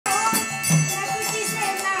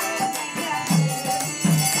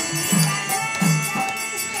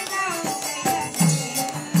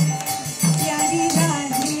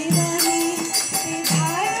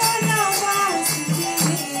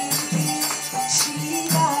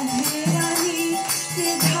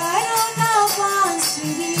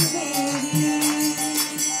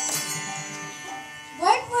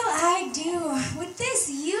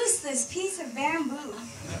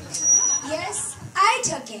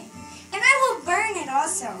burn it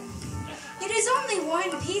also. It is only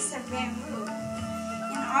one piece of bamboo.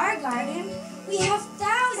 In our garden, we have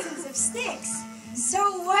thousands of sticks.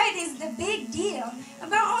 So what is the big deal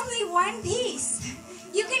about only one piece?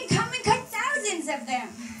 You can come and cut thousands of them.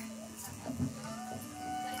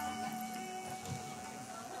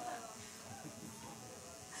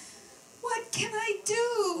 What can I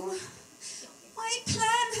do? My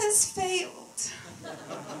plan has failed.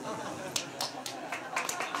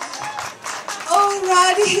 Oh,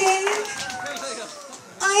 Radhe,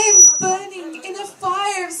 I am burning in a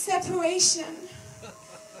fire of separation.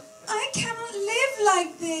 I cannot live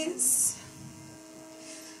like this.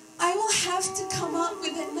 I will have to come up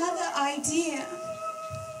with another idea.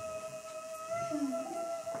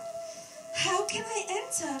 How can I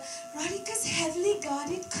enter Radhika's heavily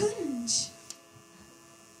guarded kunj?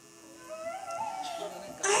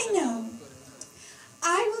 I know.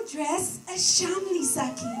 I will dress as Shamli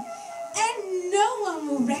Saki and no one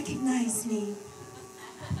will recognize me.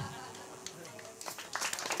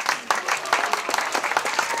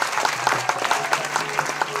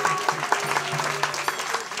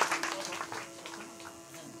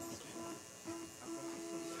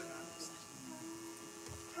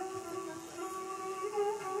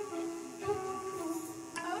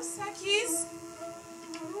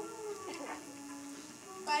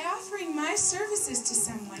 By offering my services to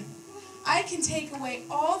someone, I can take away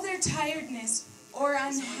all their tiredness or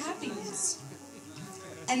unhappiness,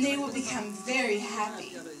 and they will become very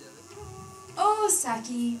happy. Oh,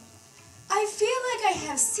 Saki, I feel like I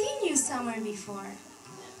have seen you somewhere before.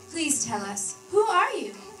 Please tell us, who are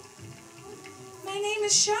you? My name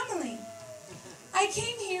is Shamali. I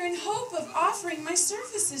came here in hope of offering my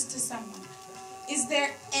services to someone. Is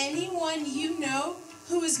there anyone you know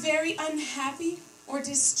who is very unhappy or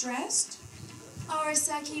distressed? Our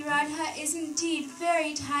Saki Radha is indeed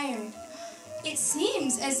very tired. It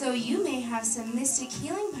seems as though you may have some mystic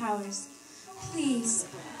healing powers. Please,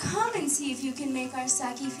 come and see if you can make our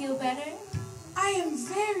Saki feel better. I am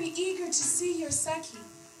very eager to see your Saki.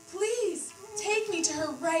 Please, take me to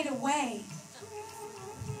her right away.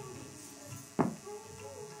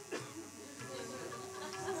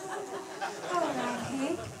 Oh,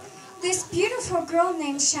 Radhe, this beautiful girl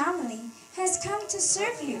named Shamali has come to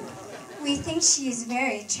serve you. We think she is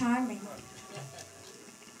very charming.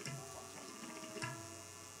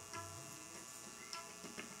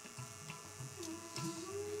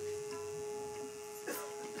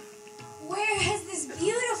 Where has this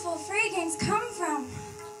beautiful fragrance come from?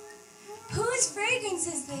 Whose fragrance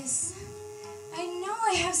is this? I know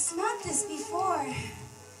I have smelled this before.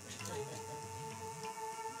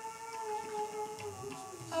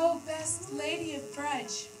 Oh, best lady of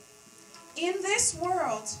Braj, in this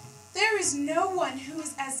world, there is no one who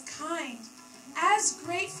is as kind, as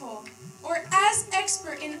grateful, or as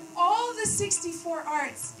expert in all the 64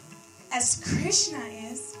 arts as Krishna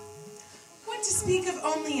is. What to speak of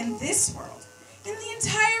only in this world? In the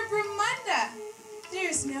entire Brahmanda, there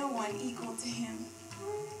is no one equal to him.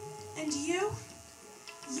 And you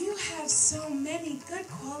have so many good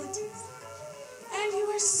qualities, and you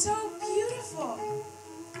are so beautiful.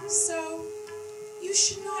 So, you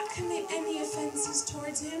should not commit any offenses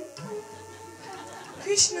towards him.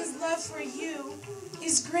 Krishna's love for you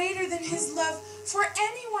is greater than his love for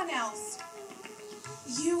anyone else.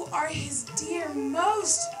 You are his dear,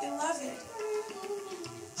 most beloved.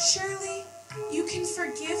 Surely you can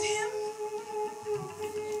forgive him?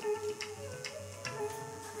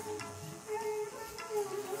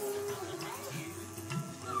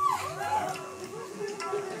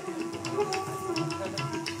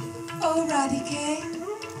 Oh, Radhike,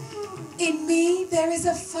 in me there is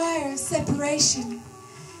a fire of separation,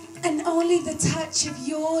 and only the touch of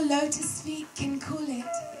your lotus feet can cool it.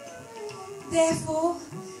 Therefore,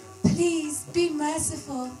 please be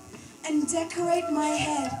merciful and decorate my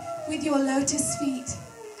head with your lotus feet,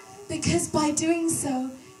 because by doing so,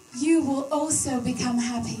 you will also become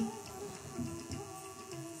happy.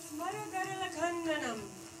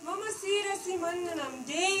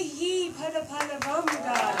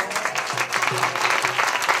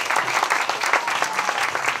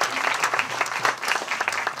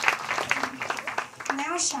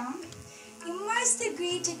 Now, Sham, you must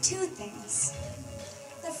agree to two things.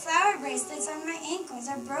 The flower bracelets on my ankles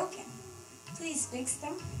are broken. Please fix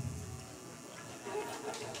them.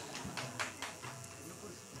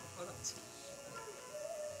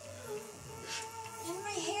 And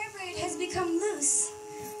my hair braid has become loose.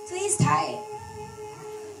 Please tie it.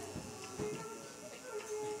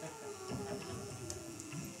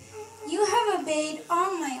 You have obeyed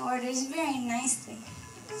all my orders very nicely.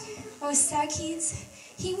 Oh, Sakis,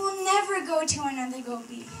 He will never go to another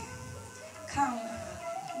gopi. Come,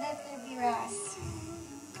 let there be ras.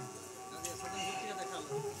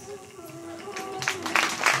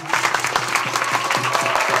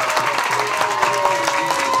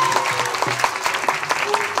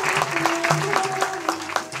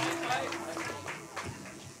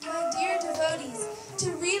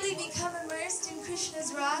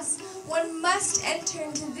 One must enter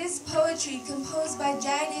into this poetry composed by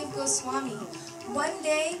Jayadev Goswami. One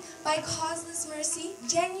day, by causeless mercy,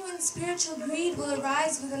 genuine spiritual greed will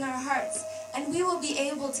arise within our hearts, and we will be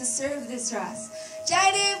able to serve this ras.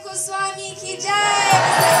 Jayadev Goswami ki jai!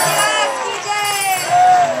 Ras ki jai!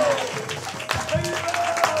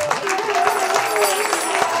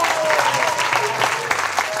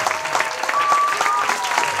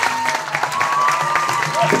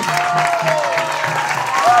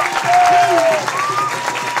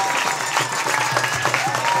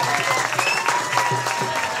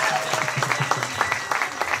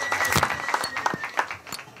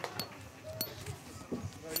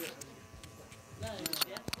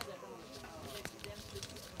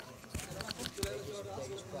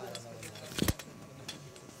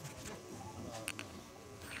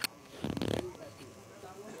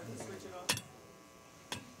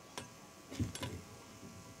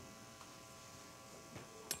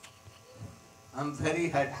 I'm very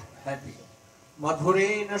happy.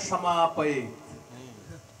 Madhurena Samapayet.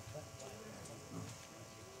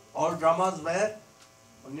 All dramas were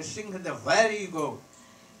Nisingh, the very good.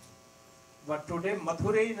 But today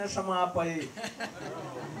Madhurena Samapayet.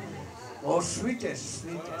 Oh, sweetest,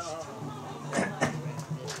 sweetest.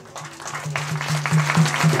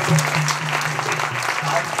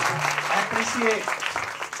 I appreciate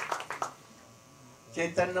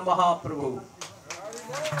Chaitanya Mahaprabhu.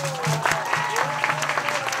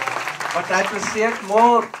 But I appreciate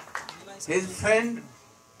more his friend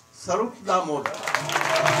Sarup Damodar.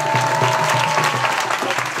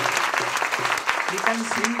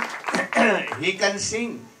 He can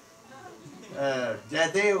sing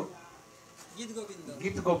Jayadev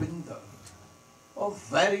Git Govinda. Oh,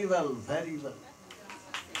 very well, very well.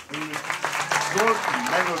 In good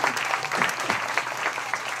melody.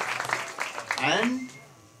 And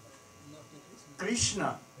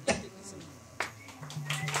Krishna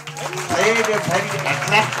played a very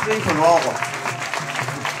attractive role.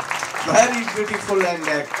 Very beautiful and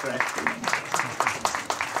attractive.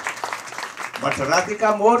 But Radhika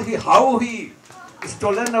more, how he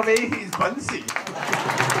stolen away his Bansi.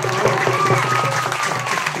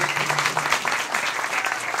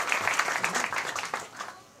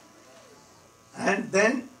 And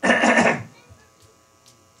then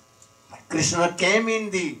Krishna came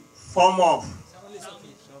in the form of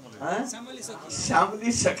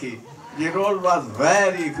Shamali Sakhi. The role was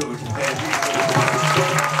very good. Very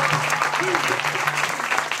good.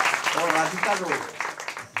 Oh, Radhika role,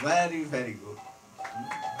 very, very good.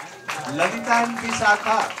 Lalita and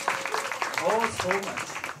Vishakha, oh, so much.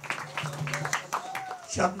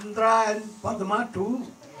 Chandra and Padma too,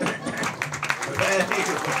 very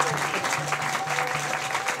good.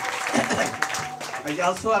 I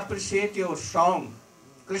also appreciate your song,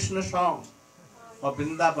 Krishna song of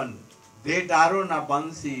Vrindavan. De Daro na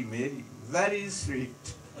Bansi Meri, very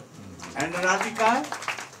sweet. And Radhika,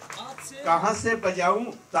 कहाँ से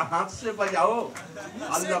बजाऊं? तो हाथ से बजाओ.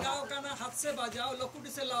 Allah.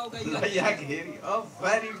 Laya Gheri, oh,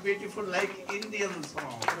 very beautiful, like Indian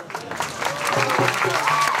song.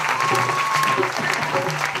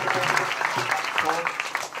 So,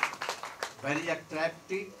 very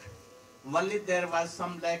attractive. Only there was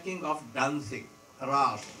some lacking of dancing,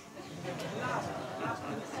 ras.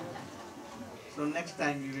 So next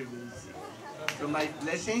time you will see. So my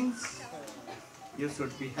blessings, you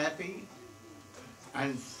should be happy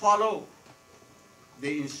and follow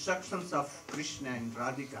the instructions of Krishna and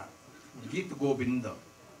Radhika, Git Govinda.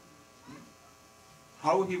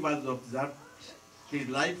 How he was observed, his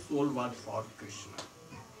life soul was for Krishna.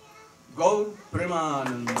 Gaur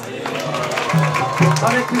Premananda.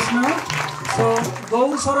 Hare Krishna. So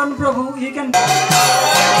Gaur Saran Prabhu, he can.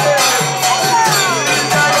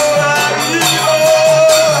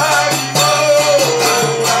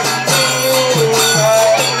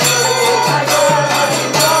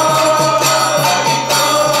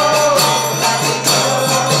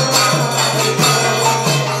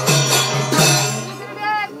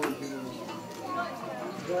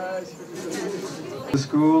 The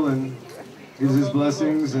school and gives his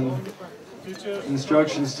blessings and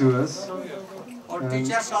instructions to us. Or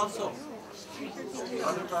teachers also.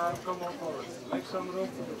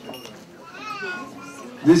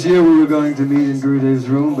 This year we were going to meet in Gurudev's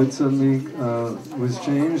room, but suddenly was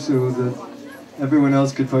changed so that everyone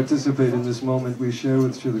else could participate in this moment we share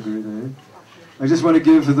with Srila Gurudev. I just want to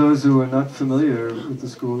give, for those who are not familiar with the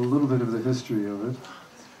school, a little bit of the history of it.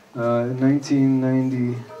 In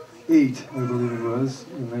 1998, I believe it was,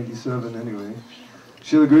 in 97 anyway,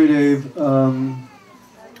 Srila Gurudev,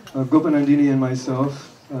 Gopanandini and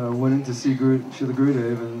myself went in to see Srila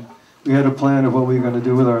Gurudev, and we had a plan of what we were going to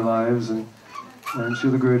do with our lives, and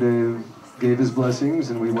Srila Gurudev gave his blessings,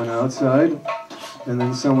 and we went outside, and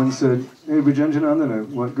then someone said, "Hey, Bhajanjanandana,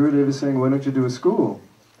 what Gurudev is saying, why don't you do a school?"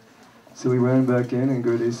 So we ran back in, and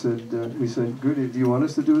Gurudev said, we said, "Gurudev, do you want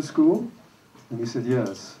us to do a school?" And he said,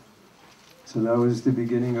 "Yes." So that was the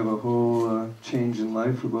beginning of a whole change in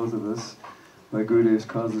life for both of us, by Gurudev's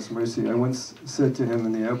causeless mercy. I once said to him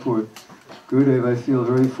in the airport, "Gurudev, I feel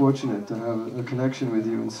very fortunate to have a connection with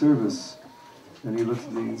you in service." And he looked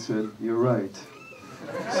at me and said, "You're right."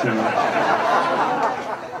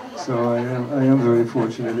 So I am very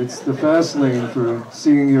fortunate. It's the fast lane for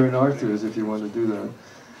seeing your narthas if you want to do that.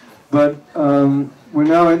 But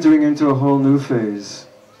we're now entering into a whole new phase.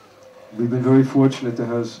 We've been very fortunate to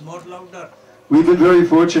have... More louder. We've been very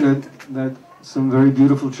fortunate that some very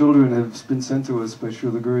beautiful children have been sent to us by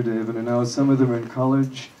Srila Gurudev, and now some of them are in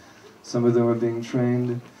college, some of them are being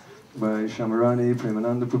trained by Shamarani,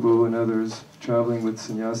 Premananda Prabhu, and others, traveling with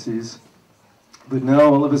sannyasis. But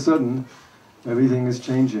now, all of a sudden, everything is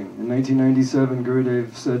changing. In 1997,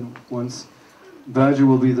 Gurudev said once, Bhaja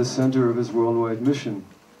will be the center of his worldwide mission.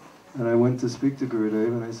 And I went to speak to Gurudev,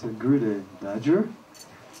 and I said, "Gurudev, Badger?"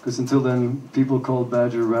 Because until then, people called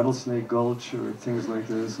Badger Rattlesnake Gulch or things like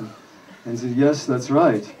this. And he said, "Yes, that's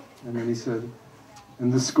right." And then he said,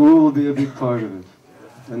 "And the school will be a big part of it."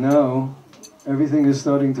 And now, everything is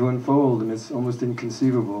starting to unfold, and it's almost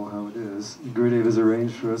inconceivable how it is. Gurudev has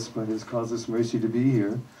arranged for us by his causeless mercy to be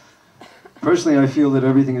here. Personally, I feel that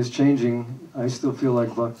everything is changing. I still feel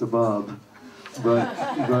like Bhakta Bob.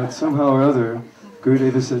 But somehow or other,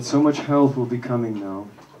 Gurudev has said so much help will be coming now.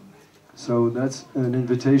 So that's an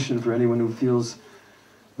invitation for anyone who feels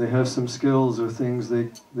they have some skills or things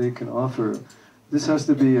they can offer. This has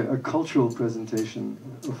to be a cultural presentation,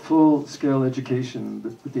 a full-scale education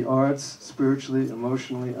with the arts, spiritually,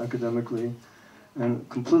 emotionally, academically, and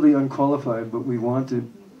completely unqualified, but we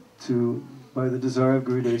wanted to, by the desire of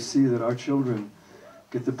Gurudev, see that our children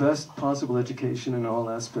get the best possible education in all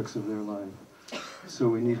aspects of their life. So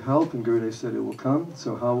we need help, and Gurudev said it will come,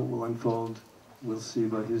 so how it will unfold, we'll see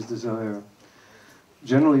by his desire.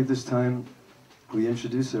 Generally, this time, we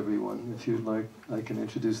introduce everyone. If you'd like, I can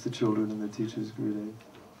introduce the children and the teachers, Gurudev.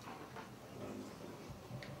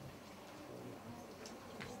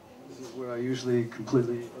 This is where I usually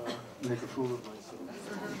completely make a fool of myself.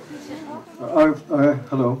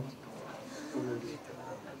 Hello.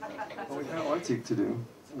 Oh, we have artik to do,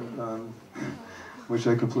 which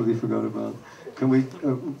I completely forgot about. Can we,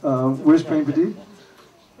 where's Prem Pradeep?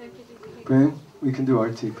 Prem, we can do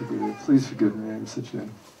artik, Pradeep. Please forgive me, I'm such a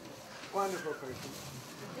wonderful person.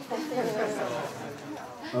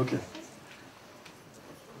 Okay.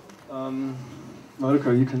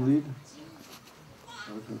 Madhukar, you can lead?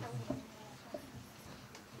 Okay.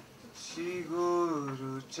 Shri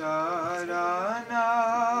Guru Charana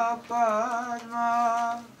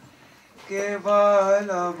Padma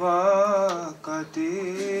Kevala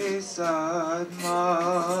Bhakti Sadma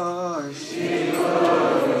Shri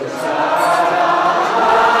Guru Charana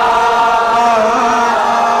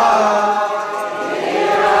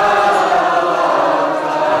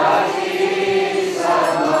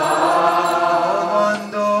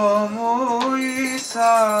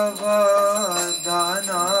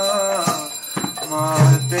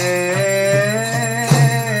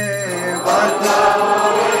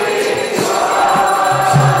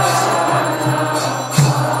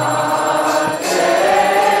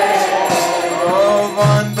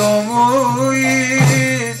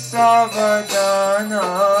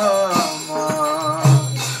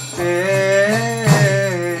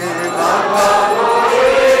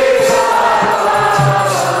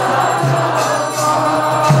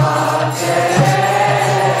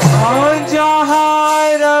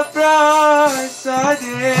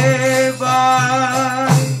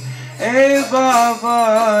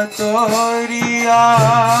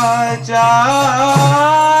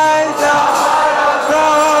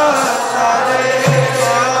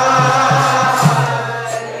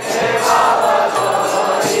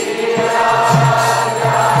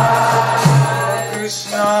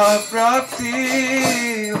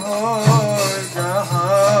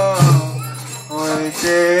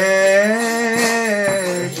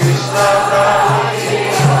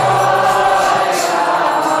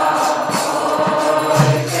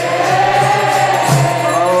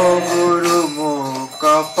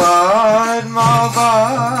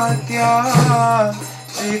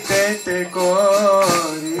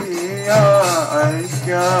Korea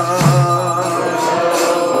ऐक्या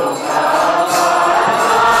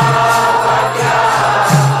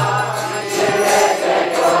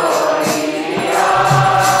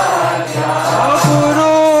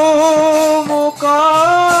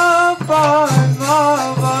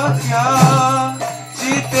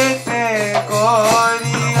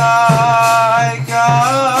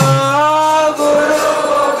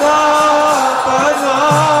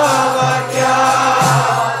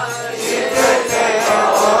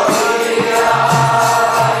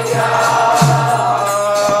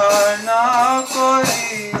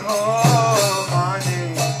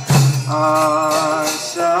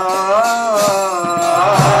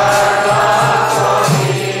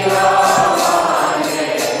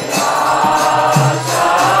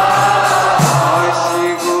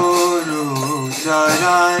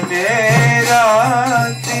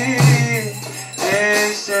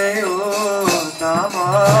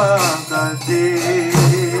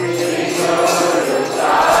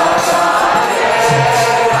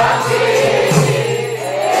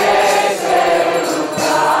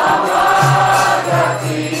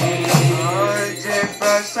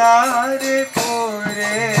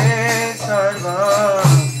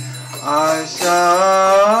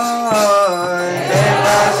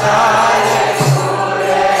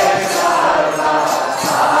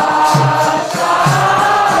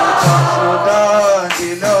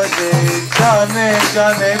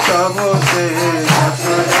जाने प्रभु से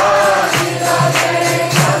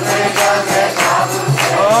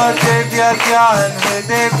और दिव्य ज्ञान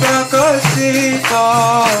हृदय प्रकाशित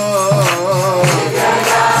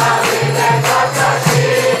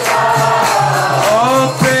ओ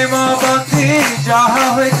प्रेम भक्ति जहाँ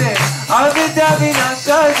होते अविद्या विनाश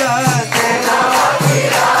जाते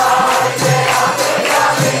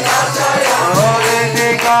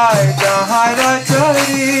गाय जहाँ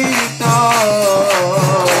चरित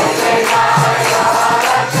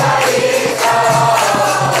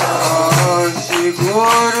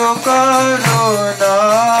गुरु करुणा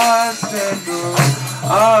सिंधु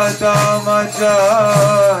आदम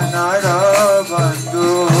नर बंधु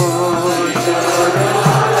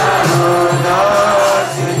करुणा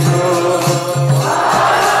सिंधु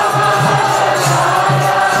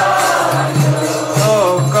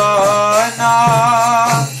लोकना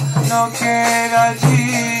नोकेरा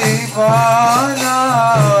जीवना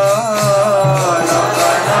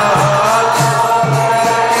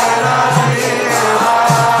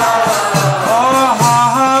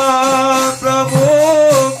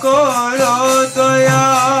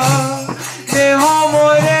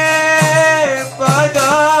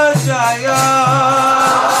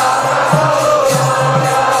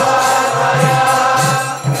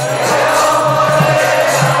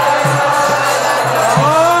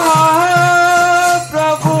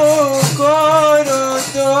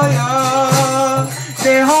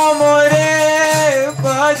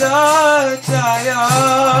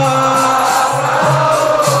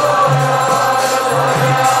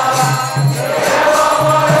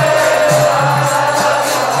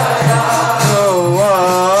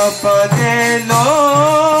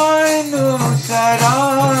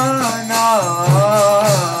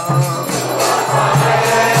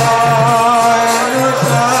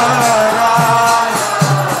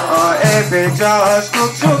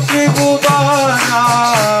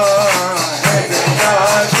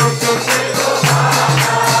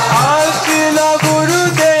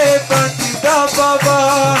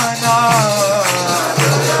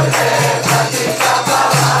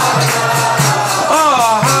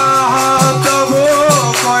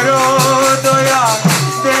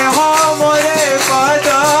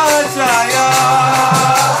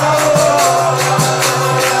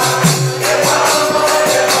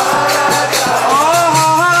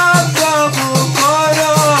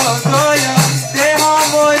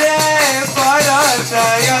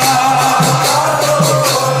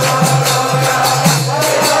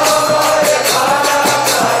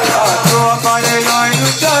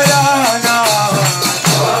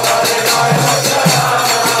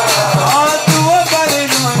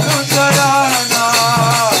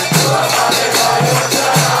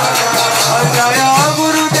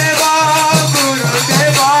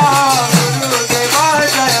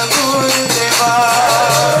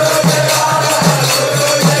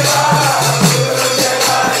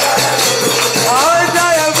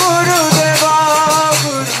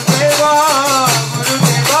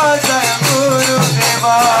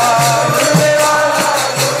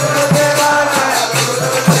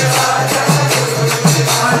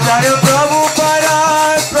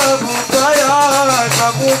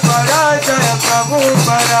प्रभु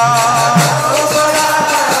परा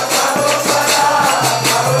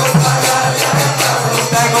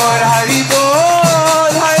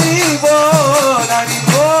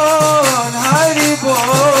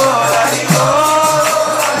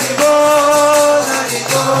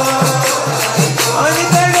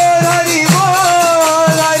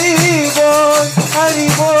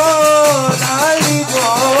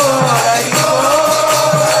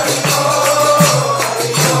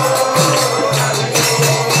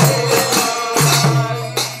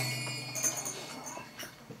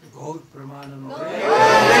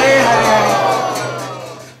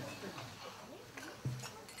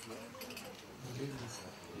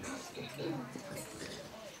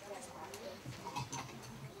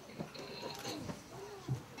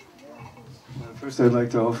First, I'd like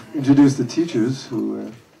to introduce the teachers who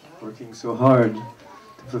are working so hard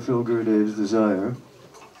to fulfill Gurudev's desire.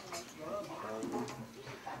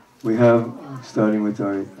 We have, starting with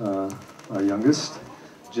our youngest,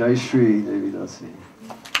 Jai Shri Devi Dasi.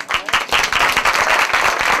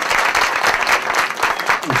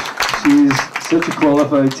 She's such a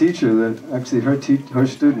qualified teacher that actually her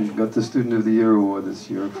student got the Student of the Year award this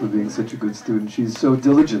year for being such a good student. She's so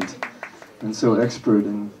diligent and so expert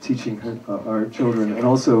in teaching our children, and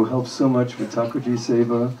also helps so much with Thakurji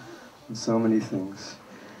Seva and so many things.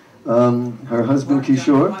 Her husband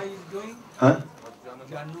Kishore,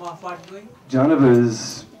 Janava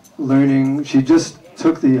is learning. She just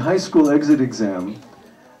took the high school exit exam,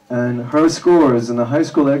 and her scores in the high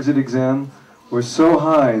school exit exam were so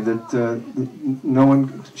high that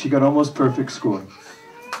she got almost perfect score.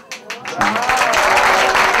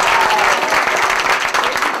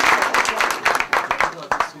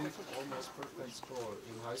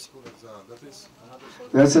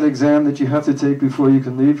 That's an exam that you have to take before you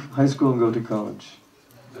can leave high school and go to college.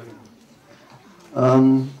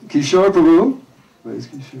 Kishore Prabhu, where is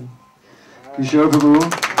Kishore? Kishore Prabhu.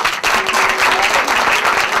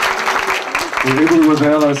 We're able to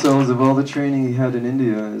avail ourselves of all the training he had in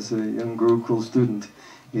India as a young Gurukul student.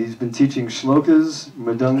 He's been teaching shlokas,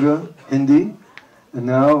 mridanga, Hindi, and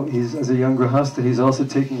now as a young grahastha, he's also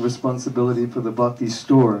taking responsibility for the bhakti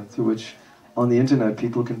store, through which on the internet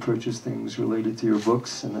people can purchase things related to your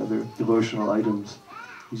books and other devotional items.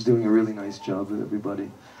 He's doing a really nice job with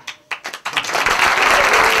everybody.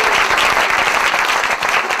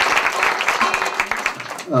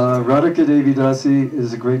 Radhika Devi Dasi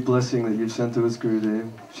is a great blessing that you've sent to us,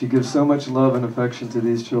 Gurudev. She gives so much love and affection to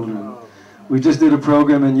these children. We just did a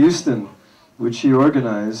program in Houston, which she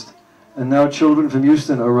organized, and now children from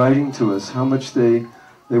Houston are writing to us how much they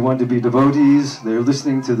want to be devotees. They're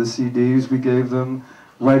listening to the CDs we gave them,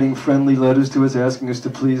 writing friendly letters to us, asking us to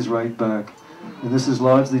please write back. And this is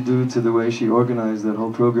largely due to the way she organized that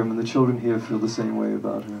whole program, and the children here feel the same way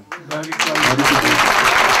about her.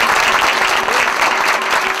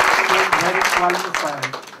 Very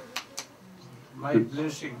qualified. My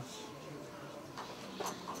blessings.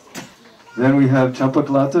 Then we have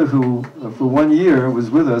Champaklata, who for 1 year was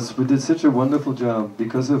with us, but did such a wonderful job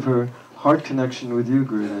because of her heart connection with you,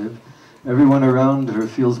 Gurudev. Everyone around her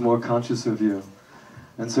feels more conscious of you.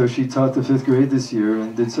 And so she taught the 5th grade this year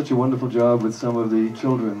and did such a wonderful job with some of the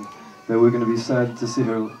children that we're going to be sad to see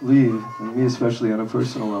her leave, and me especially on a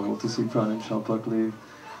personal level, to see Pran and Champak leave.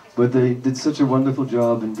 But they did such a wonderful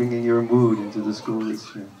job in bringing your mood into the school this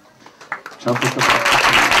year.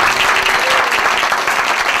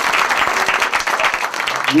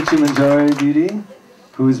 Nichi Manjari Didi,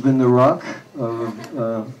 who has been the rock of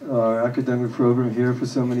our academic program here for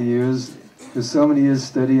so many years, for so many years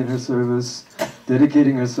steady in her service,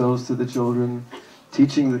 dedicating ourselves to the children,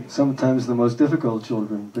 teaching sometimes the most difficult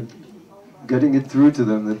children, but getting it through to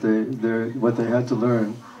them that what they had to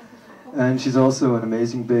learn. And she's also an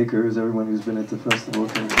amazing baker, as everyone who's been at the festival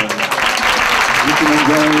can tell.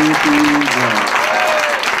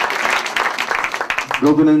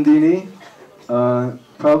 Gopanandini,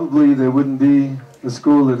 probably there wouldn't be a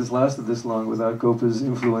school that has lasted this long without Gopa's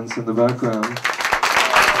influence in the background.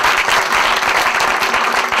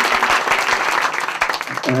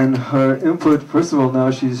 And her input, first of all,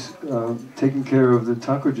 now she's taking care of the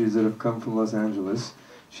Thakurjis that have come from Los Angeles.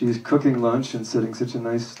 She's cooking lunch and setting such a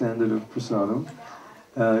nice standard of prasadam.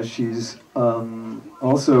 She's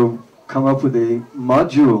also come up with a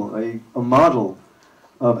module, a model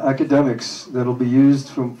of academics that will be used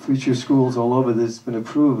from future schools all over that's been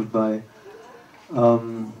approved by,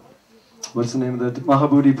 what's the name of that?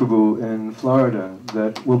 Mahabodhi Prabhu in Florida,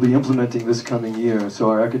 that will be implementing this coming year. So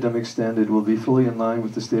our academic standard will be fully in line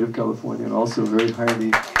with the state of California and also very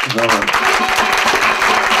highly developed.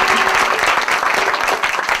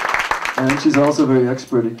 And she's also very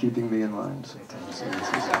expert at keeping me in line sometimes.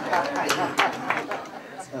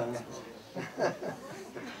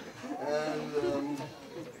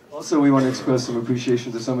 Also, we want to express some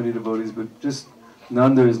appreciation to so many devotees, but just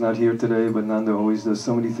Nanda is not here today, but Nanda always does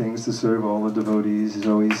so many things to serve all the devotees. He's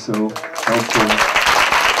always so helpful.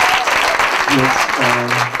 Yes,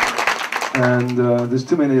 and there's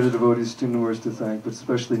too many other devotees, too numerous to thank, but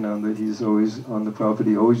especially Nanda. He's always on the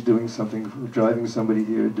property, always doing something, driving somebody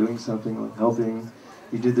here, doing something, helping.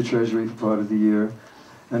 He did the treasury for part of the year.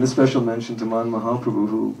 And a special mention to Manmohan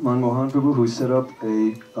Prabhu, who set up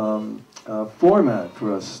a format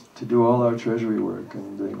for us to do all our treasury work,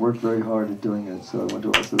 and they worked very hard at doing it, so I want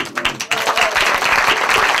to also acknowledge.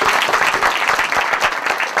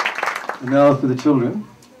 And now for the children.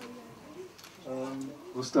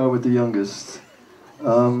 We'll start with the youngest.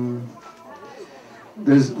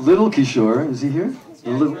 There's little Kishore. Is he here?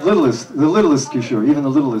 The littlest Kishore, even the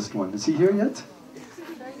littlest one. Is he here yet?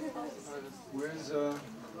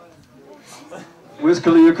 Where's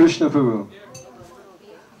Kaliya Krishna Prabhu?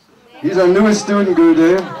 He's our newest student,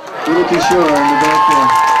 Gurudev. Little Kishore in the back there.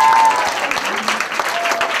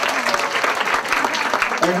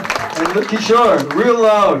 And Kishore, real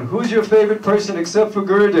loud, who's your favorite person except for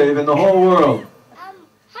Gurudev in the whole world?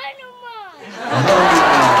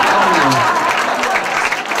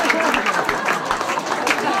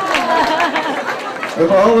 If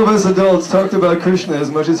all of us adults talked about Krishna as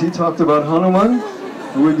much as he talked about Hanuman,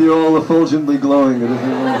 we'd be all effulgently glowing at every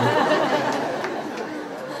moment.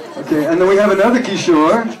 Okay, and then we have another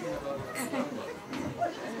Kishore.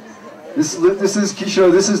 This is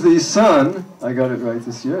Kishore, this is the son, I got it right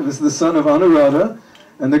this year, this is the son of Anuradha,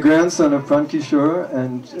 and the grandson of Prankishore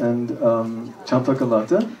and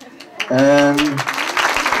Champakalata. And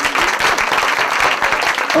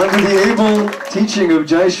under the able teaching of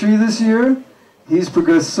Jai Shri this year, he's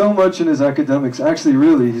progressed so much in his academics. Actually,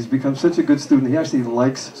 really, he's become such a good student. He actually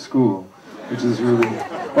likes school, which is really...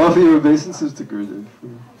 Offer your obeisances to Gurudev.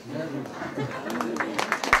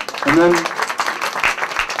 And then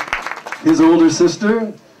his older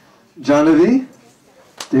sister, Janavi,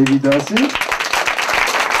 Devi Dasi.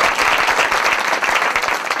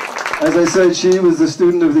 As I said, she was the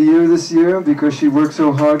student of the year this year because she worked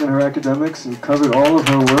so hard in her academics and covered all of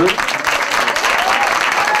her work.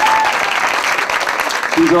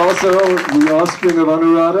 She's also the offspring of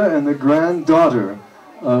Anuradha and the granddaughter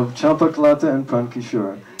of Champaklata and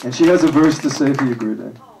Prankishore. And she has a verse to say for you,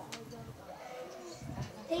 Gurudev.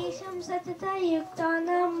 Tesham satata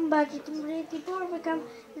yuktanam bhajatam riti purvakam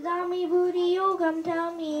dadami bhuti yogam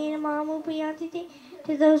tami namamu payatite.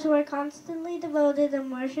 To those who are constantly devoted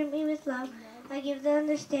and worship me with love, I give the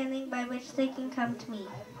understanding by which they can come to me.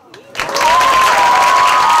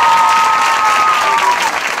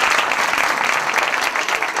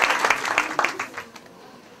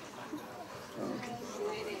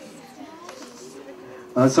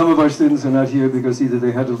 Some of our students are not here because either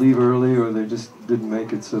they had to leave early or they just didn't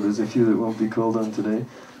make it. So there's a few that won't be called on today.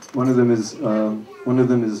 One of them is Ram,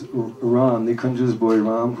 Nikunja's boy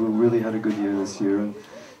Ram, who really had a good year this year, and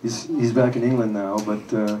he's back in England now. But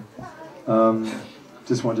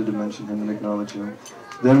just wanted to mention him and acknowledge him.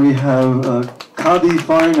 Then we have Kavi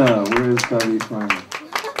Farna. Where is Kavi Farna?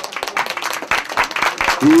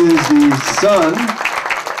 He is the son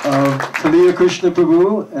of Kaliya Krishna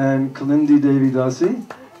Prabhu and Kalindi Devi Dasi,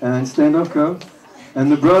 and stand up, Kav,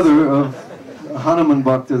 and the brother of Hanuman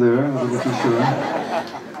Bhakta there,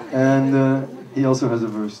 and he also has a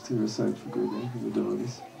verse to recite for Gurudev and the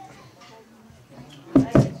devotees.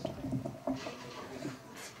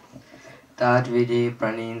 Tadvidi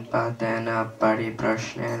pranin patena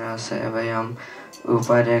pariprashnena sevayam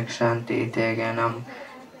upadekshanti teganam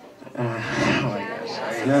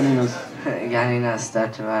Ganinas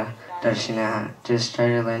Tattva Darshina. Just try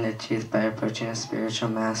to learn the truth by approaching a spiritual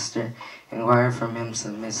master. Inquire from him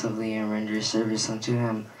submissively and render service unto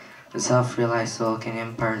him. The self-realized soul can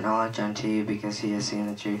impart knowledge unto you because he has seen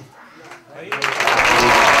the truth.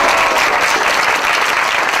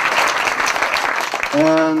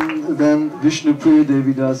 And then Vishnupriya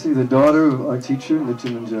Devi Dasi, the daughter of our teacher,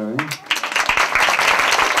 Nityananjari.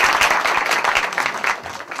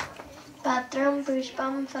 Patram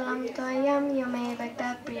pushpam phalam toyam yame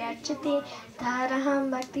bhakta priyachati taraham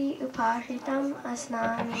bhakti upashitam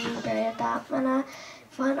asnami prayatapmana.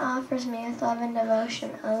 If one offers me with love and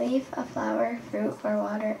devotion a leaf, a flower, fruit, or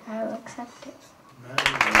water, I will accept it.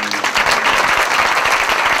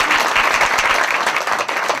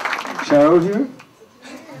 Charo here?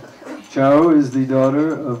 Charo is the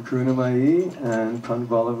daughter of Karunamayi and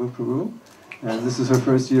Pranvalava Prabhu, and this is her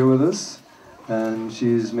first year with us, and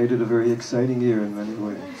she's made it a very exciting year in many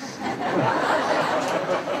ways.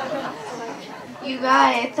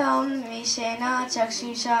 Yugayatam Vishena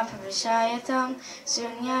Chakshusha Pravashayatam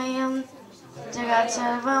Sunyayam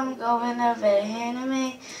Jagatsarvam Govinda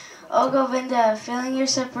Vedaname. O Govinda, feeling your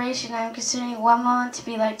separation, I am considering one moment to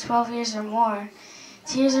be like 12 years or more.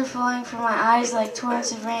 Tears are falling from my eyes like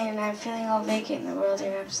torrents of rain, and I am feeling all vacant in the world of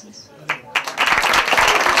your absence.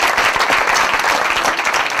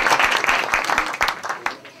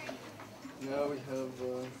 Now we have...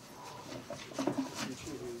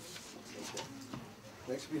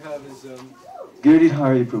 Next we have is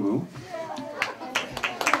Girdhari Prabhu,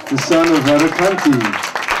 the son of Radhakanti,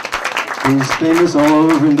 who's famous all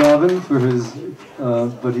over Vrindavan for his,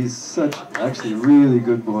 but he's such, actually, really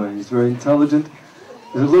good boy. He's very intelligent.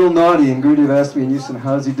 He's a little naughty, and Gurudev asked me in Houston,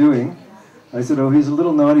 how's he doing? I said, oh, he's a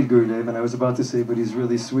little naughty, Gurudev, and I was about to say, but he's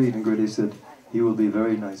really sweet, and Gurudev said, he will be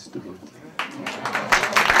very nice devotee.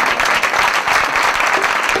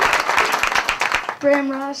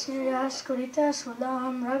 Prem Ras Niryas Kurita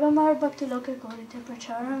Sulam Ragamar Bhakti Loke Korite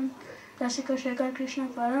Pracharam Rasika Shekhar Krishna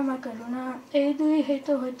Parama Karuna Edui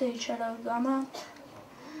Heto Hote Charagama.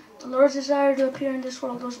 The Lord's desire to appear in this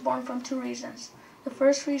world was born from two reasons. The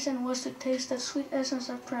first reason was to taste the sweet essence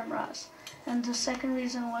of Prem Ras, and the second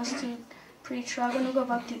reason was to preach Raganuga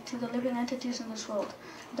Bhakti to the living entities in this world.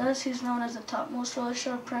 Thus, he is known as the topmost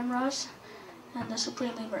relisher of Prem Ras and the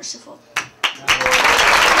supremely merciful.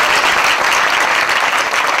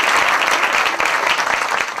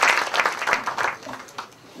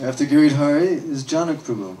 After Giridhari is Janak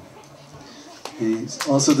Prabhu. He's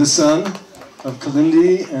also the son of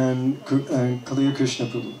Kalindi and Kaliya Krishna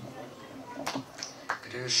Prabhu.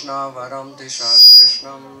 Krishna Varam Disha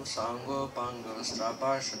Krishnam Sango Pango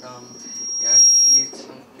Strapashadam Yajit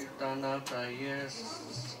Sankirtana Prayas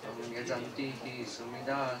Yajanti Hi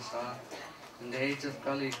Sumidasa. In the age of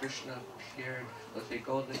Kali, Krishna appeared with a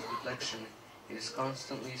golden complexion. He is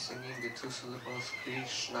constantly singing the two syllables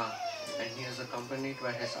Krishna, and he is accompanied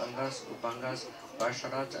by his Angas, Upangas,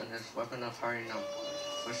 Varsharats, and his weapon of Harinam,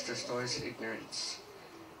 which destroys ignorance.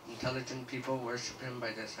 Intelligent people worship him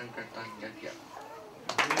by the Sankirtan Yajna.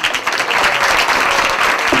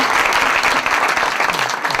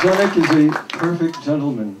 Janak is a perfect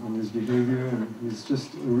gentleman in his behavior, and he's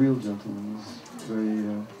just a real gentleman.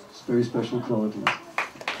 He's very special qualities.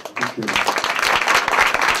 Okay.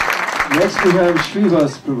 Next we have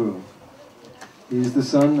Srivas Prabhu. He is the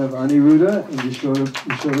son of Aniruddha and Yashoda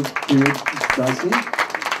Dasi,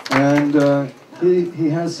 and he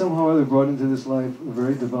has somehow or other brought into this life a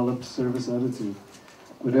very developed service attitude.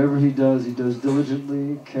 Whatever he does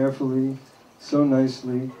diligently, carefully, so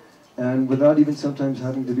nicely, and without even sometimes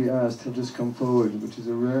having to be asked, he'll just come forward, which is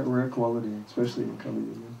a rare quality, especially in Kali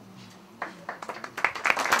Yuga.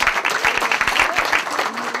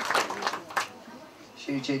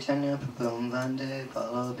 Shri Chaitanya Prabhum Vande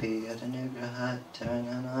Palopi Yadanugraha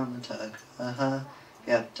Tarananamatagaha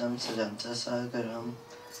Vyaptam Sadanta Sagaram.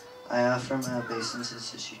 I offer my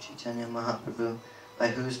obeisances to Shri Chaitanya Mahaprabhu, by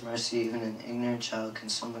whose mercy even an ignorant child can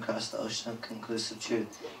swim across the ocean of conclusive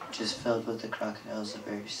truth, which is filled with the crocodiles of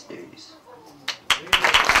various theories.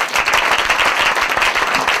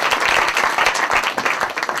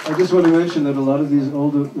 I just want to mention that a lot of these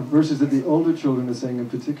older verses that the older children are saying, in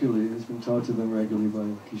particularly, has been taught to them regularly by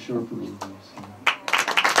Kishore Prabhu.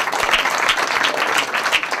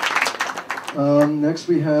 Next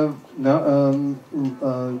we have Ram,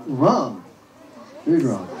 Big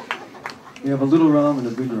Ram. We have a little Ram and a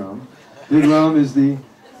big Ram. Big Ram is the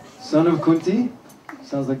son of Kunti,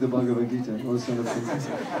 sounds like the Bhagavad Gita, or son of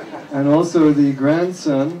Kunti, and also the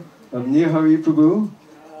grandson of Nirhari Prabhu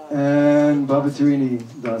and Bhavatarini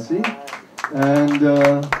Dasi, and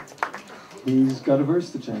he's got a verse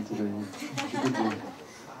to chant today. It's a good day.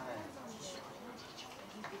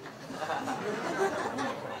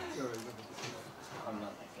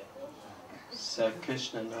 Sa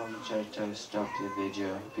Krishna Nam Chaita Stapya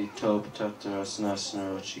Vidya Vitob Tattara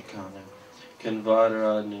Snasna Chikana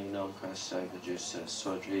Kanvadara Ninam Kasai Vajusa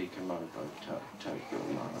Sodri Kamarba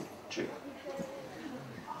Tagyomana Tree.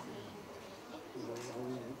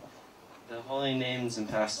 The holy names and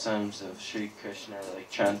pastimes of Sri Krishna are like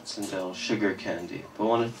transcendental sugar candy, but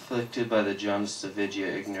one afflicted by the jaundice of Vidya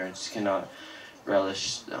ignorance cannot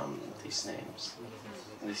relish these names.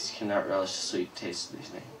 These cannot relish the sweet taste of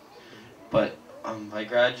these names. But by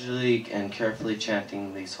gradually and carefully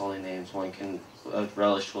chanting these holy names, one can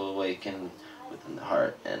relish will awaken within the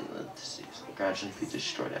heart, and the disease will gradually be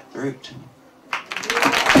destroyed at the root.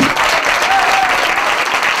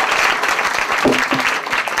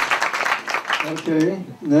 Okay,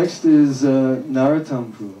 next is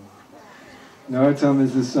Narottam Prabhu. Narottam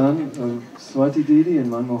is the son of Swati Didi and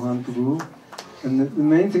Manmohan Prabhu. And the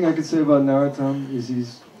main thing I could say about Narottam is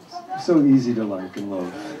he's so easy to like and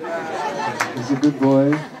love. He's a good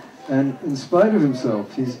boy, and in spite of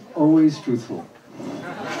himself, he's always truthful.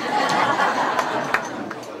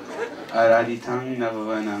 Araditang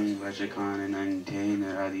navavanang vajakananang te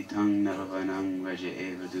naraditang navavanang vaja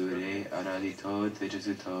evadure aradito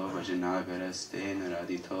dvijasuto vajanagaraste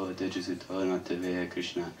naradito dvijasuto natavaya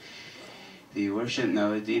Krishna. If you worship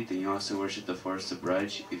Navadip, then you also worship the forest of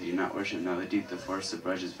Braj. If you not worship Navadip, the forest of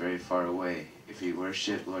Braj is very far away. If you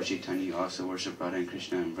worship Lord Chaitanya, you also worship Radha and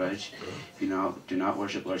Krishna and Braj. If you do not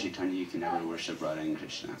worship Lord Chaitanya, you can never worship Radha and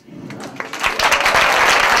Krishna.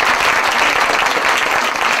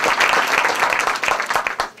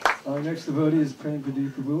 Our next devotee is Prem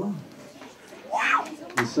Prabhu.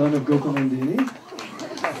 the son of Gopalandini.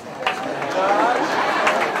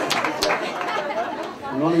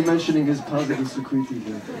 I'm only mentioning his positive Sukriti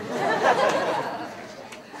here.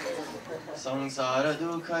 Samsara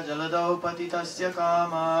dukha jalado patitasya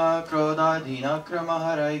kama krodadhina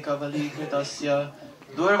kramaharai kavalikritasya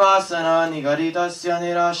durvasana nigaritasya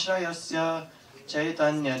nirashrayasya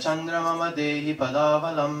chaitanya chandra mama dehi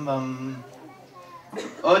padavalambam.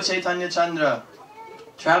 O Chaitanya Chandra,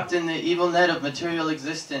 trapped in the evil net of material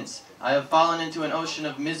existence, I have fallen into an ocean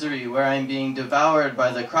of misery where I am being devoured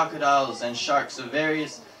by the crocodiles and sharks of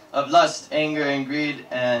lust, anger, and greed,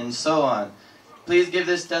 and so on. Please give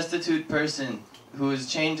this destitute person who is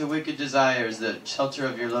chained to wicked desires the shelter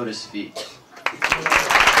of your lotus feet.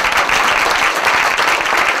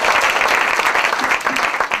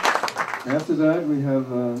 After that, we have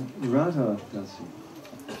Radha Dasi.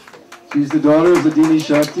 She's the daughter of the Dini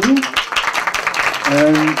Shakti,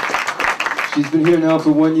 and she's been here now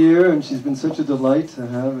for 1 year, and she's been such a delight to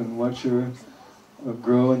have and watch her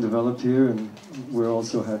grow and develop here, and we're all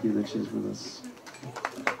so happy that she's with us.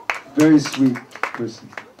 Very sweet person.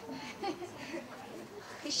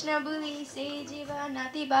 Krishna Buli Se Jiva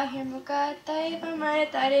Nati Bahir Mukha Taiva Mara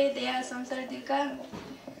Tare Deya Samsara Dukkha.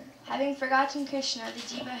 Having forgotten Krishna, the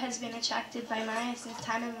jiva has been attracted by Maya since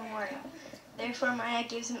time immemorial. Therefore, Maya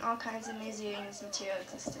gives him all kinds of misery in his material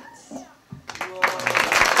existence.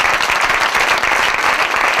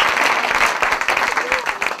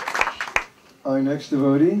 Our next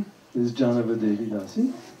devotee is Janava Devi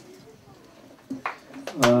Dasi,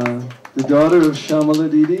 the daughter of Shamala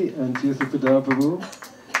Didi and Tirthapada Prabhu,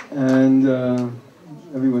 and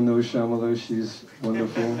everyone knows Shamala. She's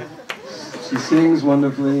wonderful. She sings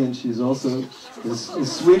wonderfully, and she's also as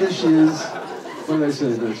sweet as she is. What did I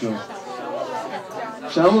say? That's wrong.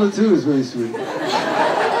 Shamala too is very sweet.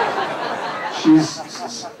 She's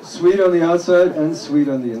sweet on the outside and sweet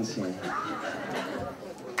on the inside.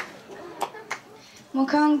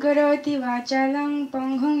 Mukham karoti vachalam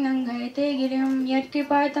panghung nangayate girim yat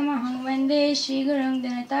kripatamaham vande Shri Gurum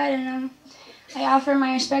Dinataranam. I offer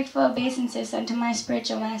my respectful obeisances unto my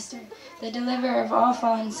spiritual master, the deliverer of all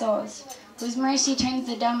fallen souls, whose mercy turns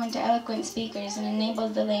the dumb into eloquent speakers and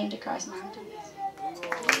enables the lame to cross mountains.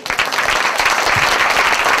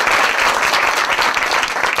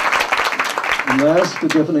 And last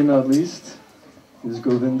but definitely not least is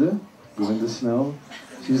Govinda Snell.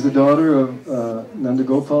 She's the daughter of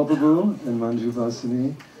Nandagopal Prabhu and Manju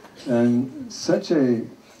Vasini, and such a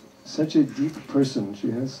deep person.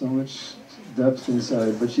 She has so much depth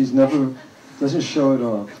inside, but she's never doesn't show it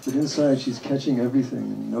off. But inside, she's catching everything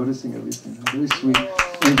and noticing everything. Very sweet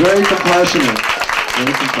and very compassionate.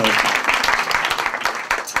 Very compassionate.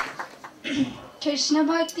 Krishna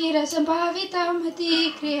Bhakti Rasabhavitam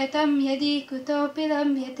Hati Kriyatam Yadi Kutopi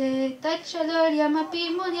Lambyate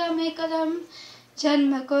Tachaloryamapi Mulyamekalam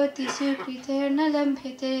Janmakoti Sukriterna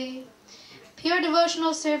Lambhyate. Pure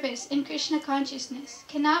devotional service in Krishna consciousness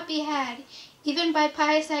cannot be had even by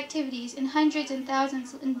pious activities in hundreds and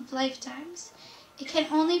thousands of lifetimes. It can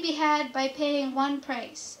only be had by paying one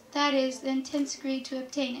price, that is, the intense greed to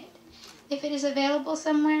obtain it. If it is available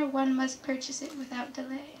somewhere, one must purchase it without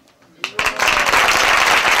delay.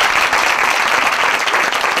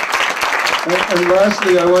 And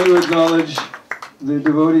lastly, I want to acknowledge the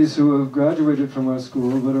devotees who have graduated from our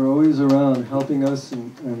school but are always around helping us,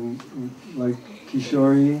 and like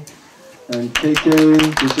Kishori and KK,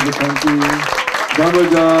 Krishnakanti,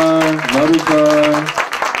 Damodar, Madhukar,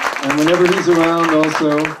 and whenever he's around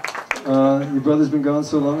also, your brother's been gone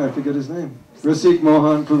so long, I forget his name, Rasik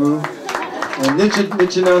Mohan Prabhu, and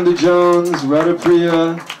Nityananda Jones,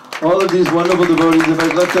 Radhapriya, all of these wonderful devotees. If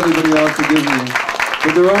I've left anybody out, forgive me.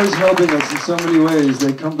 But they're always helping us in so many ways.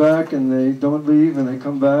 They come back and they don't leave, and they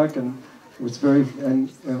come back, and it's very. And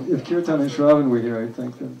if Kirtan and Shravan were here, I'd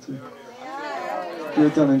thank them too.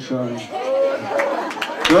 Kirtan and Shravan.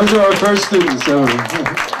 Those are our first students ever.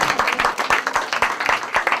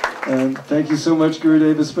 And thank you so much,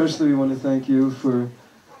 Gurudev. Especially, I want to thank you for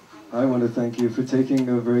taking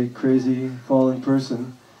a very crazy, fallen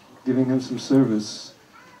person, giving him some service.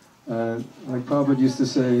 Like Prabhupada used to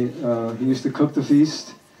say, he used to cook the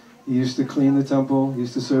feast, he used to clean the temple, he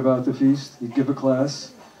used to serve out the feast, he'd give a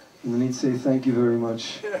class, and then he'd say, thank you very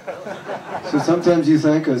much. So sometimes you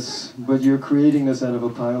thank us, but you're creating us out of a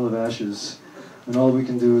pile of ashes, and all we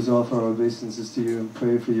can do is offer our obeisances to you and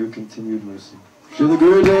pray for your continued mercy. Srila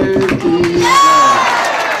Gurudev ki jai.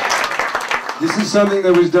 This is something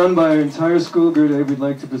that was done by our entire school, Gurudev, we'd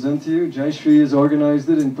like to present to you. Jai Shri has organized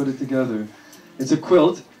it and put it together. It's a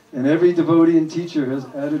quilt. And every devotee and teacher has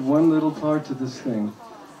added one little part to this thing.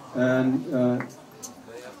 And they have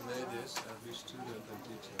made this, every student and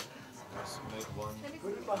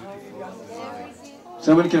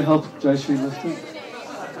Someone can help Jayashree lift it?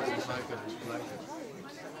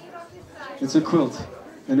 It's a quilt,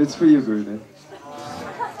 and it's for you, Gurudev.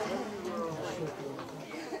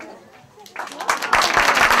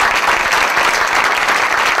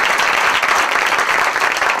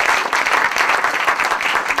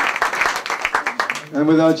 And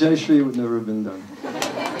without Jayashree, it would never have been done.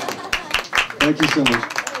 Thank you so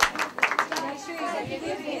much.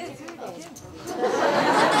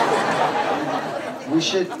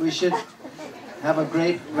 We should have a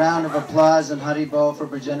great round of applause and Haribo for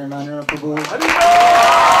Bhajana Narayan Prabhu.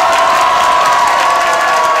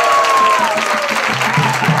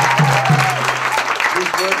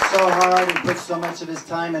 He's worked so hard and put so much of his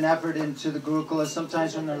time and effort into the Gurukula.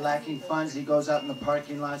 Sometimes when they're lacking funds, he goes out in the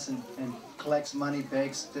parking lots and collects money,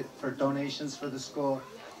 begs for donations for the school.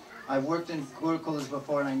 I've worked in Gurukulas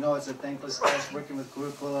before and I know it's a thankless task working with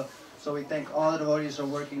Gurukula. So we thank all the devotees who are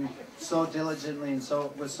working so diligently and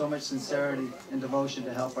with so much sincerity and devotion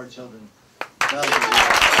to help our children.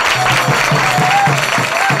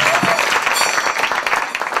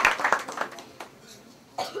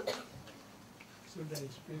 Should I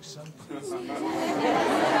speak something?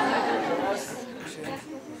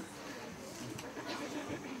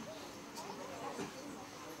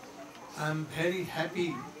 I'm very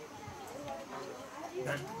happy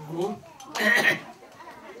that good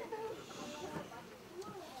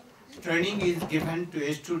training is given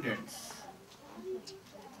to students.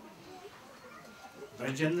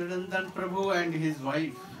 Rajanandan Prabhu and his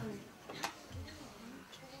wife.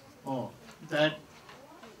 Oh, that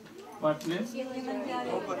what name?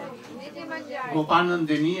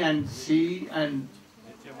 Gopanandini and she and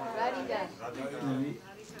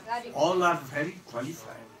all are very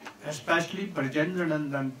qualified, especially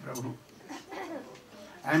Brajendranadan Prabhu.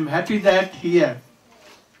 I am happy that here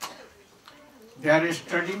they are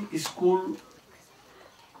studying school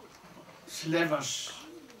syllabus,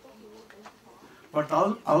 but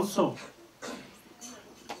also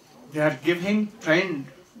they are giving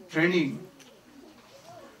training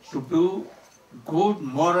to do good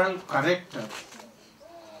moral character.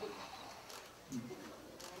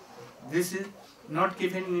 This is not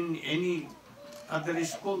given in any other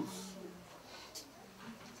schools.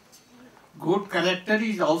 Good character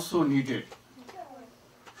is also needed.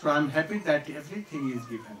 So I am happy that everything is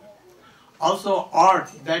given. Also art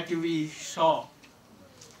that we saw,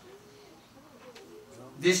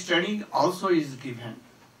 this training also is given.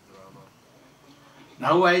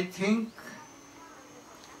 Now I think,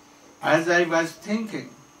 as I was thinking,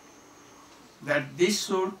 that this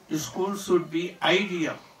school should be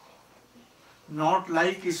ideal, not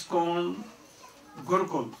like ISKCON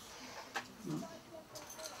Gurukul.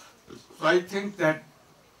 So I think that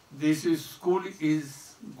this school is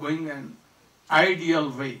going an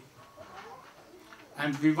ideal way,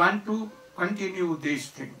 and we want to continue this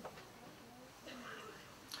thing.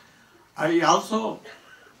 I also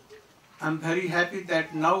am very happy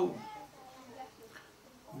that now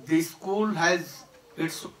the school has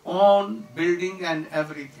its own building and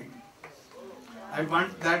everything. I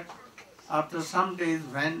want that after some days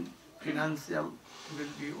when financial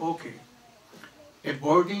will be okay, a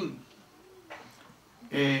boarding,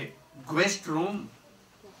 a guest room,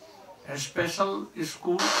 a special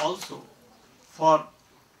school also for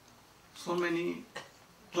so many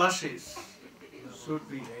classes should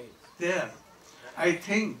be there. I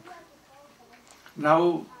think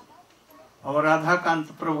now our Radhakant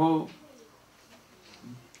Prabhu,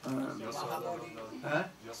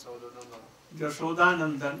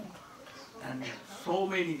 Jashodanandan, and so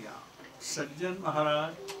many, Sajjan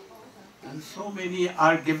Maharaj, and so many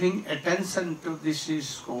are giving attention to this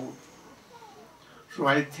school. So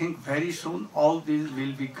I think very soon all these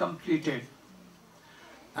will be completed.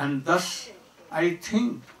 And thus I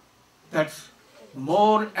think that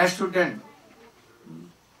more students,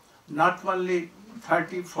 not only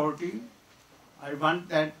 30, 40, I want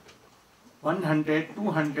that 100,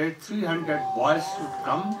 200, 300 boys should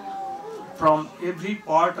come from every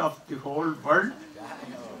part of the whole world,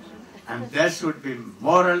 and there should be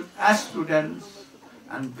moral students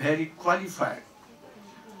and very qualified.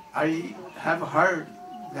 I have heard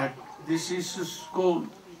that this is a school,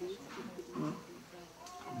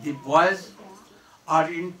 the boys are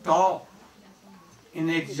in top in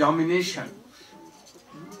examination.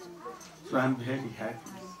 So I am very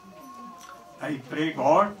happy. I pray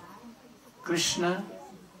God, Krishna,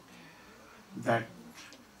 that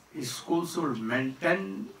school should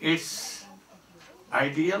maintain its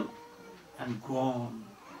ideal and go on.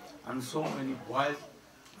 And so many boys,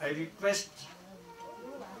 I request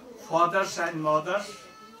fathers and mothers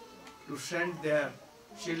to send their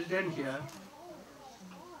children here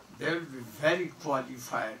they will be very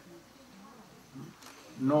qualified,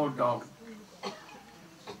 no doubt.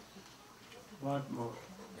 What more?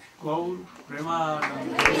 Gaur Premanand.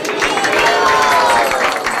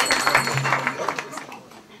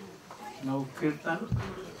 Now Kirtan.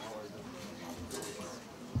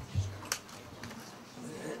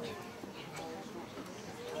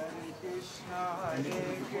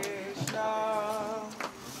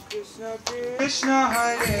 Krishna Krishna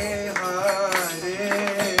Hare Hare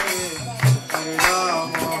Hare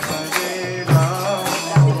Rama Hare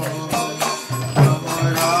Rama Rama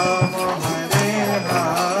Rama Hare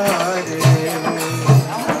Hare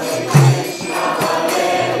Krishna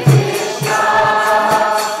Hare Krishna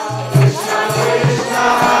Krishna Krishna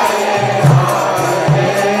Hare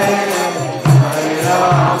Hare Hare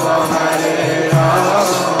Rama Hare Rama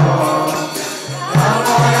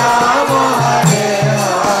Rama Rama Hare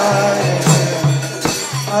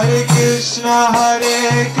Hare Krishna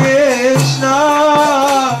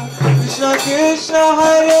Krishna Krishna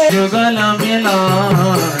Hare Jugal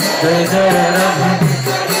Milan Jai Jai Ram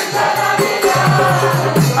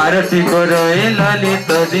Arati karo e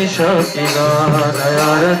lalita disho ki gan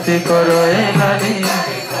Arati karo e lalita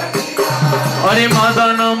Ori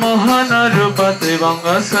Madana Mohana Rupa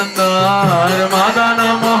Tribanga Sundar Madana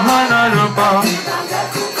Mohana Rupa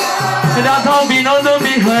Radha Vinod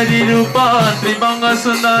Bihari Rupa Tribanga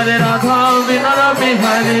Sundar Radha Vinod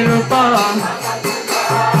Bihari Rupa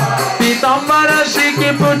Pitambara Shri Ki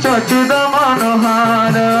Pucha Chuda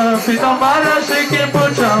Manohara Pitambara Shri Ki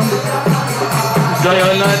Pucha Jaya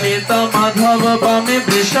Lalita Madhava Bami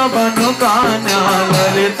Vrishabhanu Kanya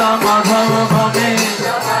Lalita Madhava Bami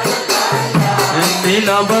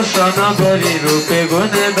Nila Bashana Gari Rupe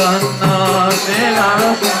Gune Ganna Nila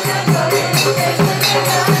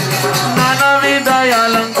Nana Vidaya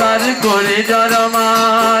Alankar Kore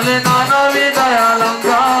Jaramal Nana Vidaya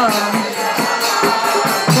Alankar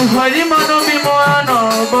Hari Mano Vimana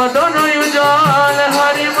Badana Yujal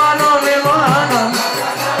Hari Mano Vimana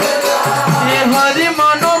Hari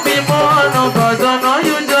Mano Vimana Badana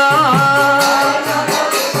Yujal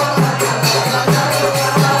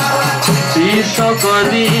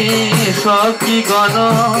Ishakadi Shaki Gana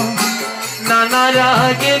Nana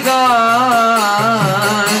Rage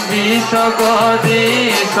Gan Ishakadi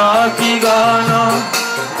Shaki Gana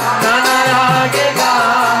Nana Rage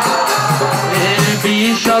Gan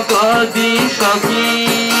Ishakadi Shaki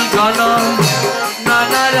Gana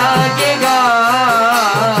Nana Rage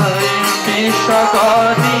Gan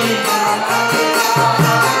Ishakadi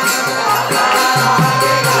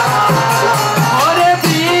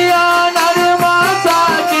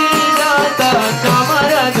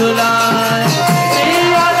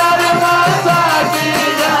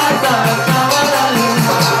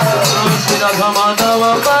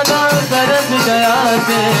Madhava Pada Saras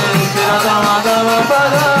Jayate Radha Madhava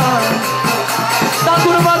Pada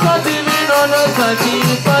Thakur Bhakti Vinoda Saki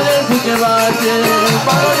Pale Sukevate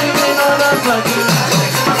Pale Vinoda Saki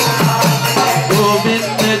Govind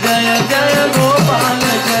Jaya Jaya Gopal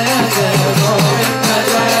Jaya Jaya Govind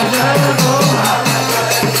Jaya Jaya Gopal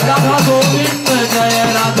Radha Govind Jaya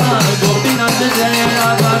Radha Gopinath Jaya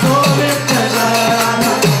Radha Govind Jaya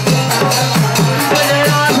Radha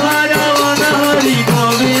Hari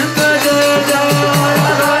Govind Jaya Jaya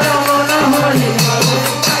Radha Ramana Hari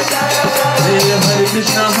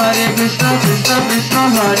Hare Krishna Krishna Krishna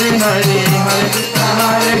Hare Hare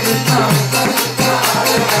Hare Krishna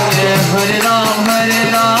Hare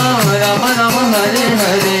Ram Rama Rama Hare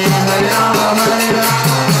Hare Hare Ram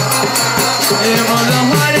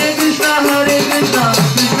Hare Krishna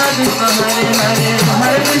Krishna Krishna Hare Hare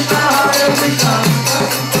Hare Krishna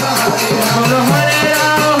Bolo Hare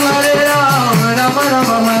Ram Rama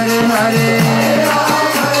Rama Hare Hare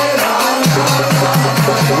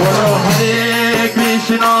Bolo Hare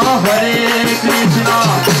Krishna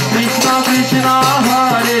Krishna Krishna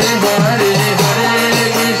Hare Hare Hare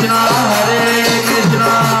Krishna Hare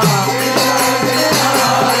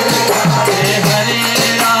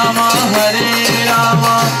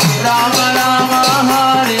Rama Rama Rama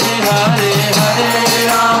Hare Hare Hare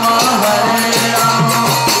Rama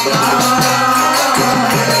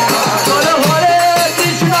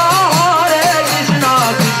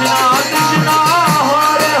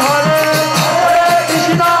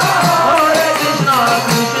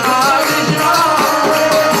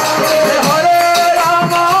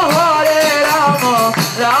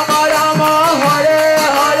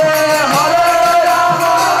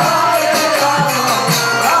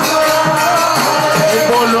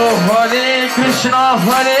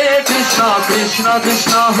Krishna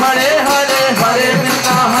Krishna Hare Hare Hare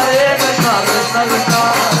Krishna Krishna Krishna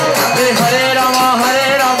Hare Hare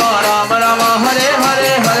Rama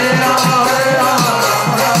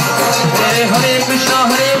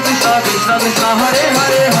Krishna Krishna Hare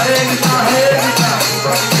Hare Hare Krishna Hare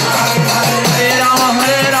Rama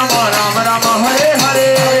Rama Rama Hare Hare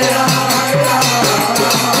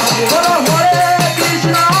Hare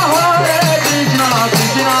Krishna Krishna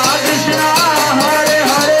Krishna Hare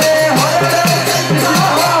Hare Hare Krishna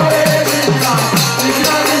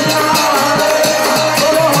Krishna Krishna Hare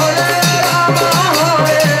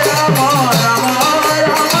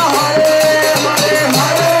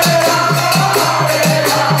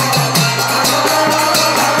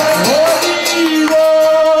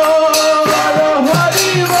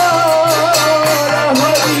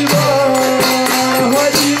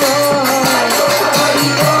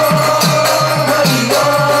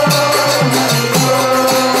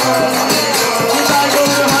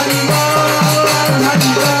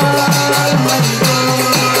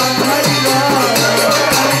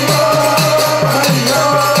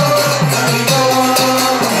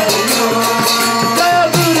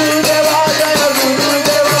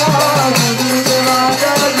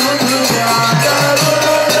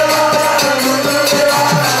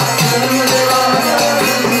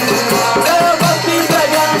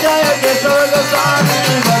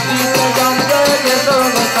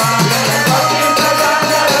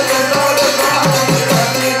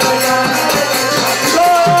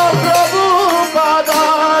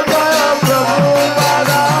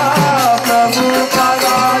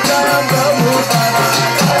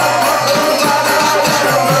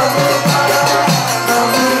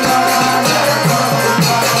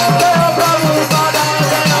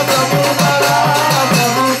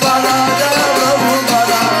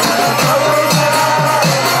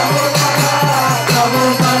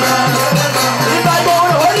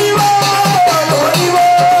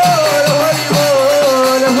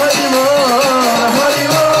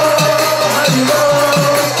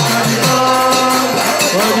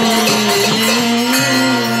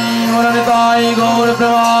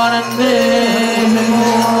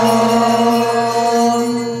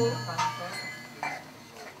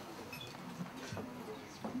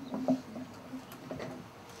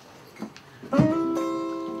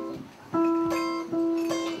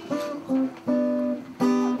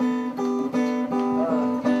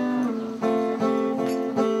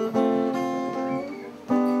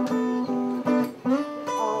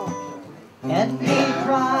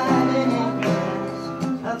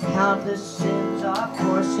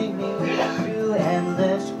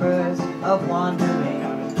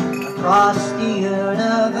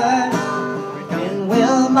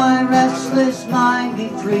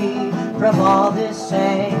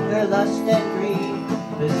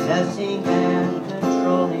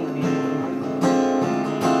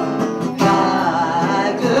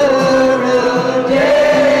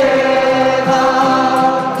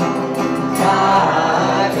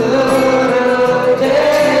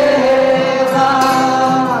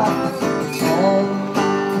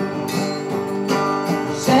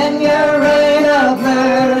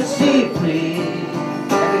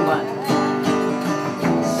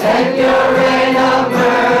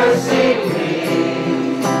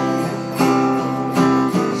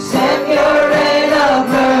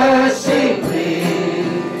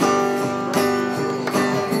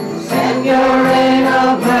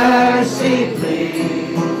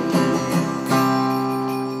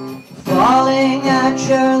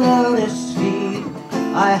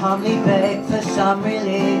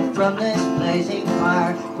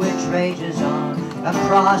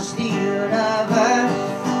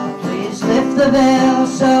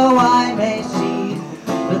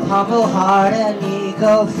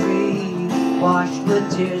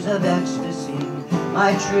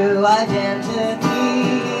True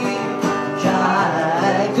identity.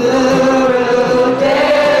 Jai Guru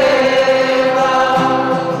Deva,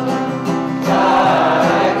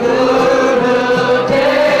 Jai Guru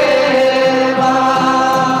Deva.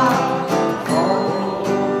 Oh,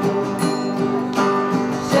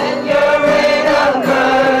 send your rain of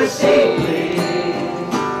mercy, please.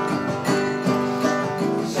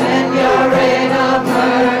 Send your rain of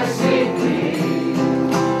mercy, please.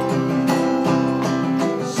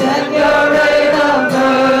 Send your rain of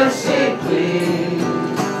mercy, please.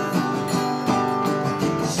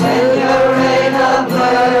 Send your rain of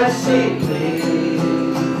mercy,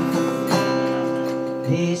 please.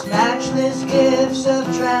 These matchless gifts of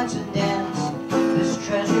transcendence, this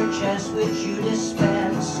treasure chest which you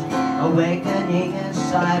dispense, awakening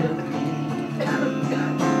inside of me.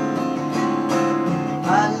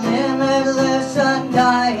 A limitless,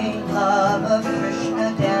 undying love of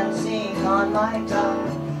Krishna dancing on my tongue.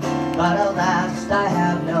 But alas, I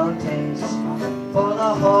have no taste for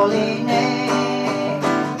the holy name.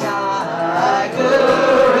 Jai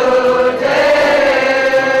Guru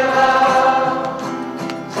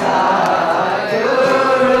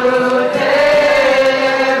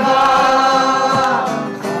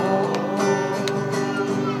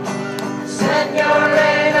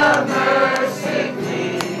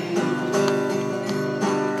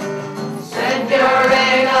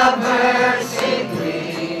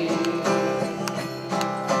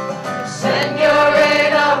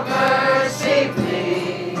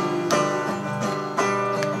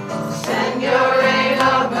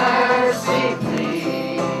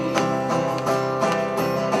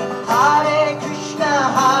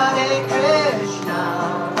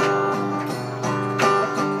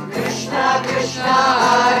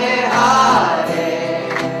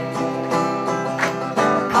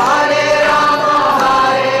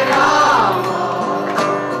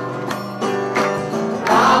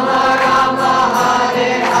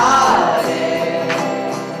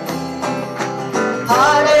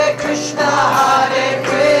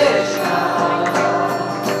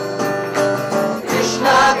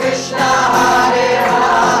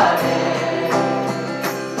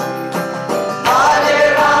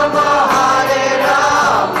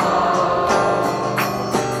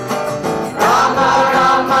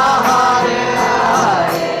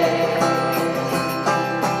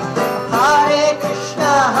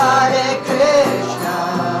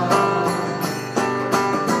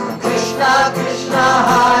Krishna Krishna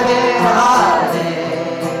Hare Hare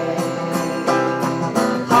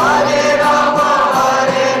Hare Rama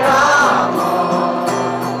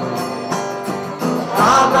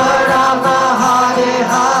Rama Rama Hare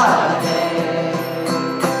Hare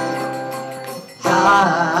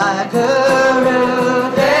Jai Guru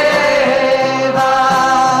Deva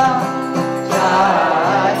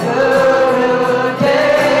Jai Guru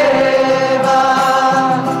Deva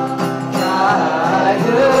Jai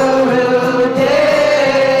Guru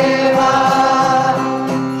Deva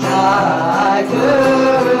Jai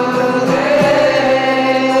Guru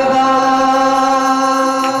Deva.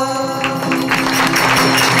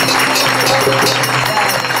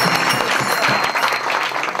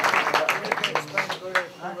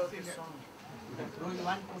 Do you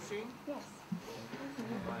want to sing? Yes.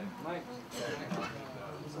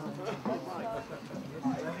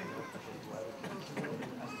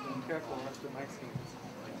 Careful, that's the mic stand.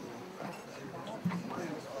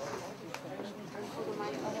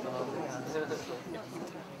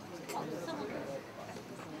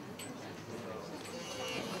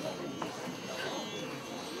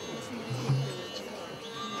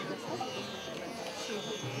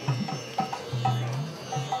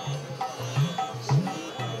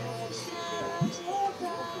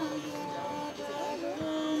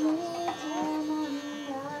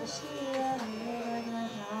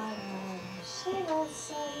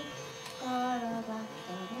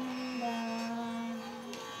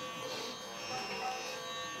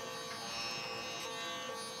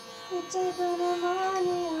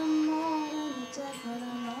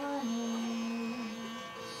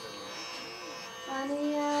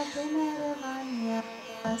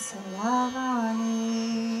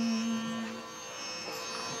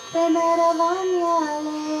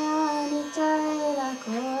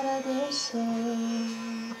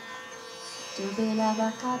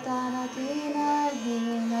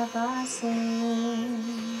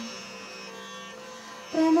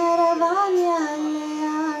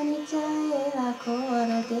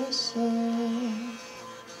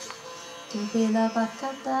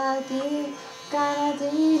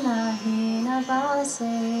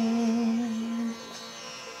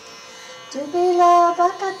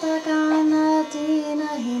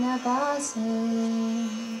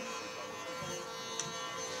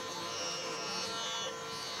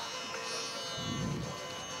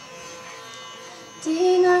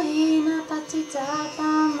 Dina hina patita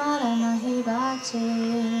pamarana hibache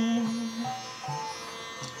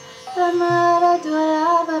Ramara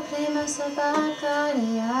dwarava prema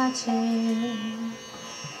sabakariyache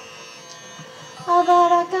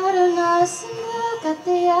Avara karuna sindha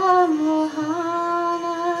katya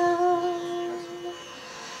mohana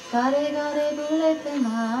Gare gare bule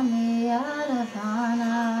prema me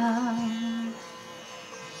aravana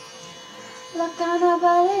Lakana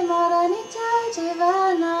bale marani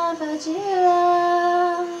jivana vajira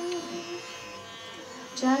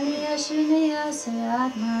Janiya shuniya se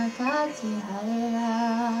atma kati harera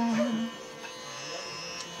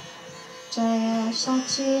Jaya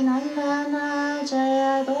Sachi Nandana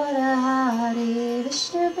Jaya Gaurahari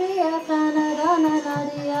Vishnu Priya Pranadana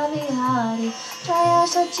Nadiya Vihari Jaya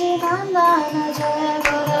Sachi Nandana Jaya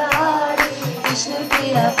Gaurahari Vishnu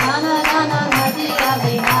Priya Pranadana Nadiya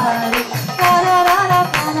Vihari Rara Rara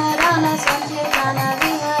Pranadana Sankirtana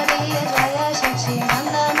Vihari Jaya Sachi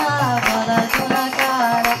Nandana Bhava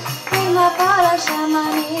Gunakara Prima Para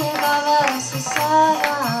Shamani Bhava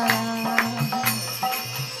Sisara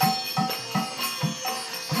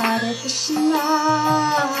Hare Krishna,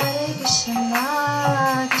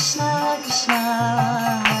 Krishna Krishna,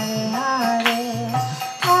 Hare Hare,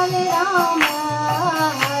 Hare Rama,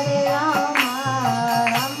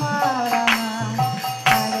 Rama Rama,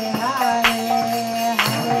 Hare Hare,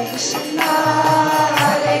 Hare Krishna,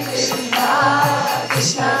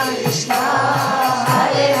 Krishna Krishna,